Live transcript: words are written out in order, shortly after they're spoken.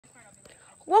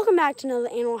Welcome back to another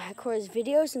Animal Headquarters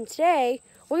videos, and today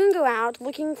we're going to go out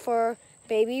looking for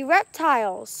baby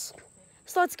reptiles.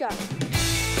 So let's go.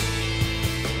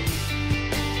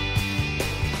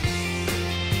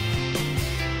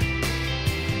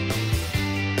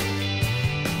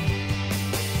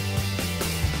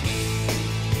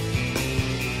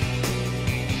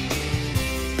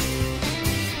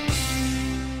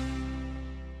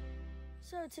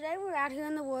 So today we're out here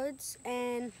in the woods,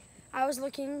 and I was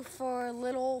looking for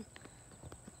little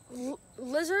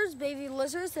lizards, baby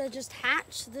lizards that just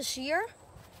hatched this year.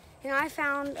 And I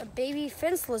found a baby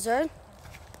fence lizard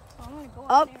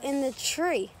up in the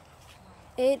tree.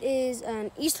 It is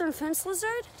an eastern fence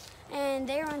lizard, and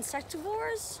they are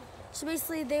insectivores. So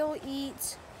basically they will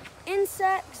eat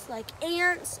insects like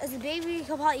ants. As a baby,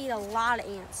 he'll probably eat a lot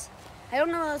of ants. I don't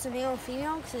know if it's a male or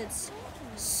female because it's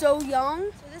so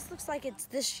young. So this looks like it's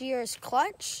this year's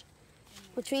clutch,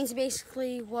 which means he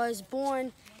basically was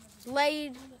born,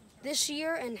 laid this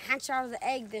year, and hatched out of the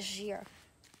egg this year.